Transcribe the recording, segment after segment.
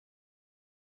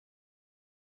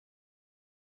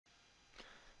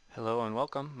Hello and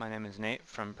welcome. My name is Nate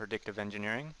from Predictive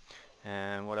Engineering,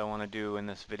 and what I want to do in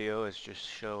this video is just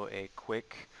show a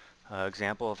quick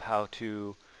example of how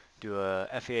to do a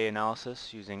FEA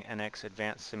analysis using NX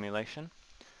Advanced Simulation.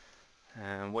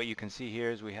 And what you can see here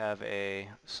is we have a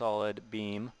solid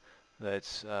beam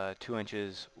that's 2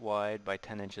 inches wide by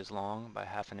 10 inches long by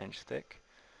half an inch thick.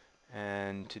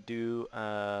 And to do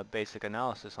a basic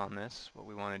analysis on this, what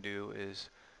we want to do is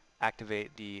activate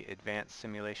the Advanced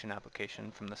Simulation application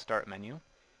from the Start menu.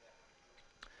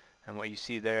 And what you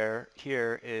see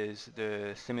here is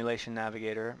the simulation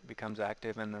navigator becomes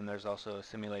active, and then there's also a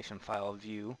simulation file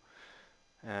view.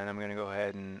 And I'm going to go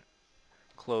ahead and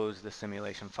close the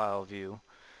simulation file view.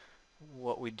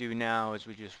 What we do now is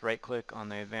we just right click on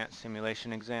the advanced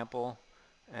simulation example,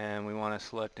 and we want to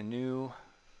select a new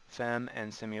FEM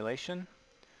and simulation.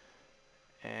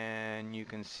 And you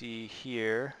can see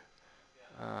here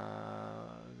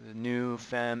the new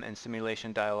FEM and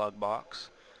simulation dialog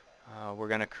box. We're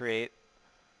going to create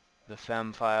the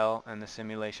FEM file and the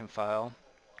simulation file.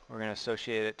 We're going to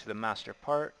associate it to the master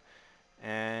part,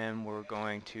 and we're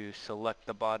going to select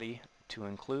the body to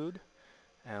include,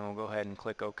 and we'll go ahead and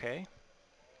click OK.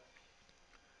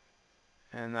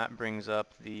 And that brings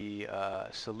up the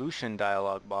solution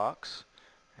dialog box,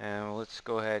 and let's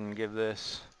go ahead and give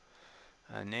this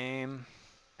a name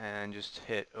and just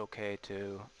hit OK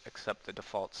to accept the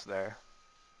defaults there.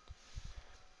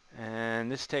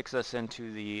 And this takes us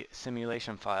into the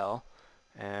simulation file,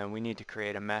 and we need to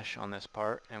create a mesh on this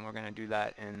part, and we're going to do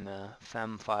that in the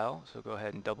FEM file. So go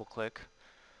ahead and double click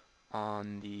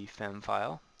on the FEM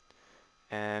file,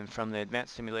 and from the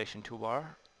advanced simulation toolbar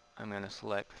I'm going to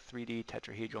select 3D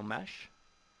tetrahedral mesh.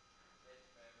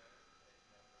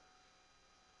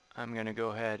 I'm going to go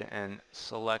ahead and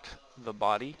select the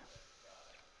body.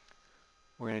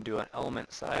 We're going to do an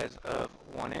element size of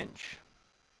 1 inch,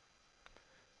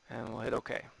 and we'll hit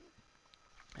OK.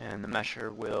 And the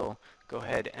mesher will go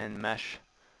ahead and mesh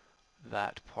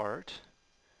that part.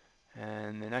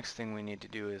 And the next thing we need to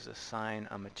do is assign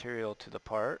a material to the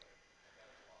part.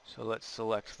 So let's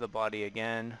select the body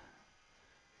again.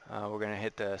 We're going to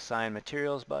hit the Assign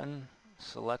Materials button,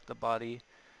 select the body,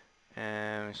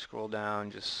 and we scroll down,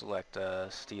 just select a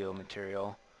steel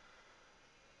material.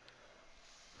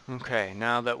 Okay,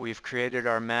 now that we've created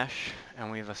our mesh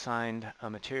and we've assigned a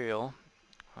material,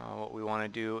 what we want to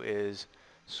do is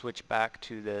switch back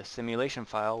to the simulation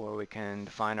file where we can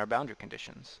define our boundary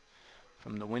conditions.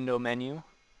 From the window menu,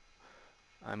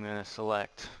 I'm going to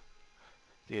select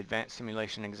the Advanced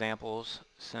Simulation Examples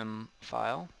sim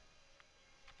file,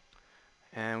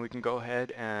 and we can go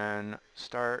ahead and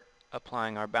start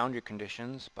applying our boundary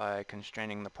conditions by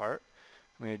constraining the part.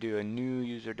 I'm going to do a new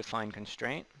user-defined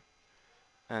constraint,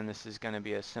 and this is going to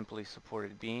be a simply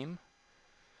supported beam.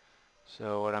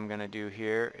 So what I'm going to do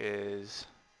here is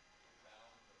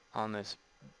on this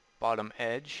bottom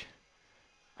edge,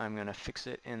 I'm going to fix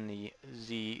it in the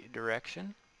Z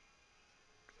direction.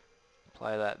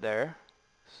 Apply that there.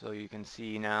 So you can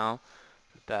see now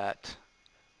that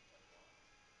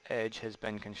edge has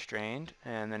been constrained.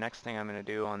 And the next thing I'm going to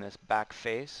do on this back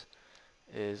face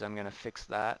is I'm going to fix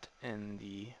that in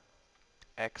the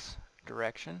X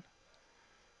direction.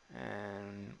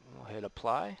 And we'll hit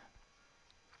apply.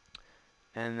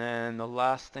 And then the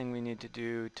last thing we need to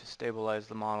do to stabilize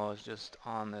the model is just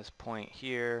on this point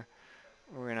here.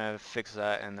 We're going to fix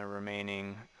that in the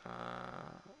remaining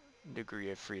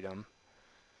degree of freedom,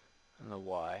 and the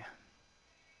Y.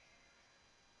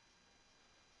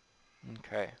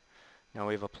 Okay, now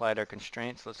we've applied our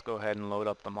constraints. Let's go ahead and load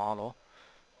up the model.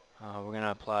 We're going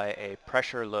to apply a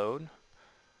pressure load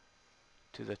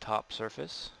to the top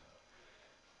surface,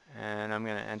 and I'm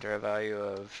going to enter a value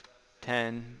of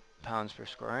 10 pounds per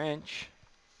square inch,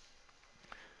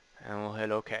 and we'll hit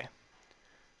OK.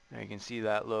 Now you can see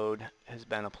that load has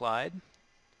been applied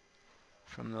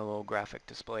from the little graphic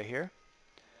display here.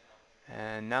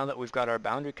 And now that we've got our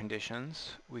boundary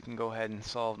conditions, we can go ahead and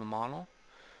solve the model.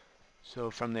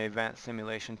 So from the Advanced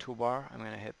Simulation toolbar, I'm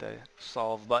going to hit the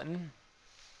Solve button.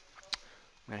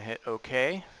 I'm going to hit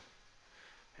OK.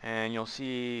 And you'll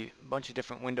see a bunch of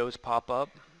different windows pop up.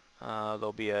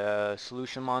 There'll be a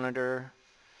solution monitor,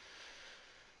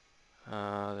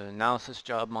 the analysis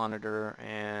job monitor,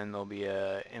 and there'll be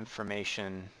a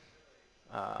information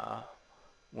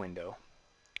window.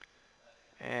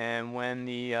 And when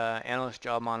the analyst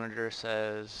job monitor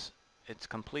says it's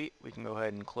complete, we can go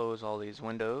ahead and close all these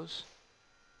windows,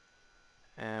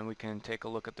 and we can take a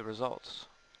look at the results.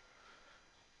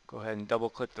 Go ahead and double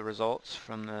click the results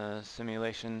from the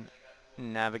simulation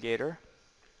navigator,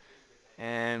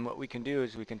 and what we can do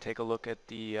is we can take a look at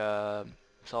the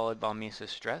solid von Mises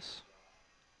stress.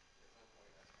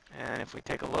 And if we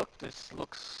take a look, this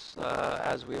looks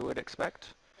as we would expect.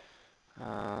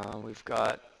 We've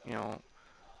got,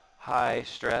 high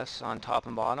stress on top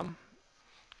and bottom,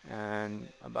 and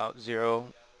about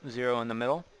zero in the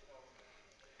middle.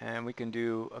 And we can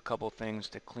do a couple things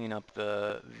to clean up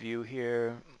the view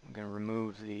here. We can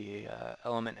remove the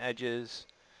element edges,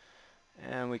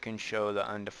 and we can show the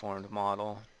undeformed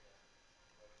model.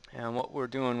 And what we're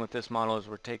doing with this model is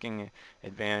we're taking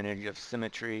advantage of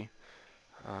symmetry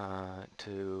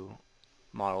to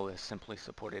model this simply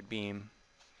supported beam.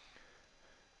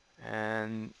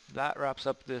 And that wraps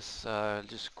up this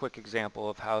just quick example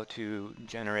of how to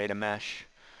generate a mesh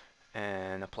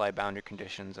and apply boundary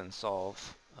conditions and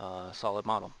solve a solid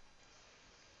model.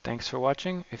 Thanks for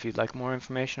watching. If you'd like more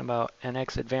information about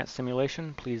NX Advanced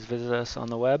Simulation, please visit us on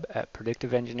the web at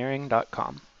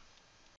predictiveengineering.com.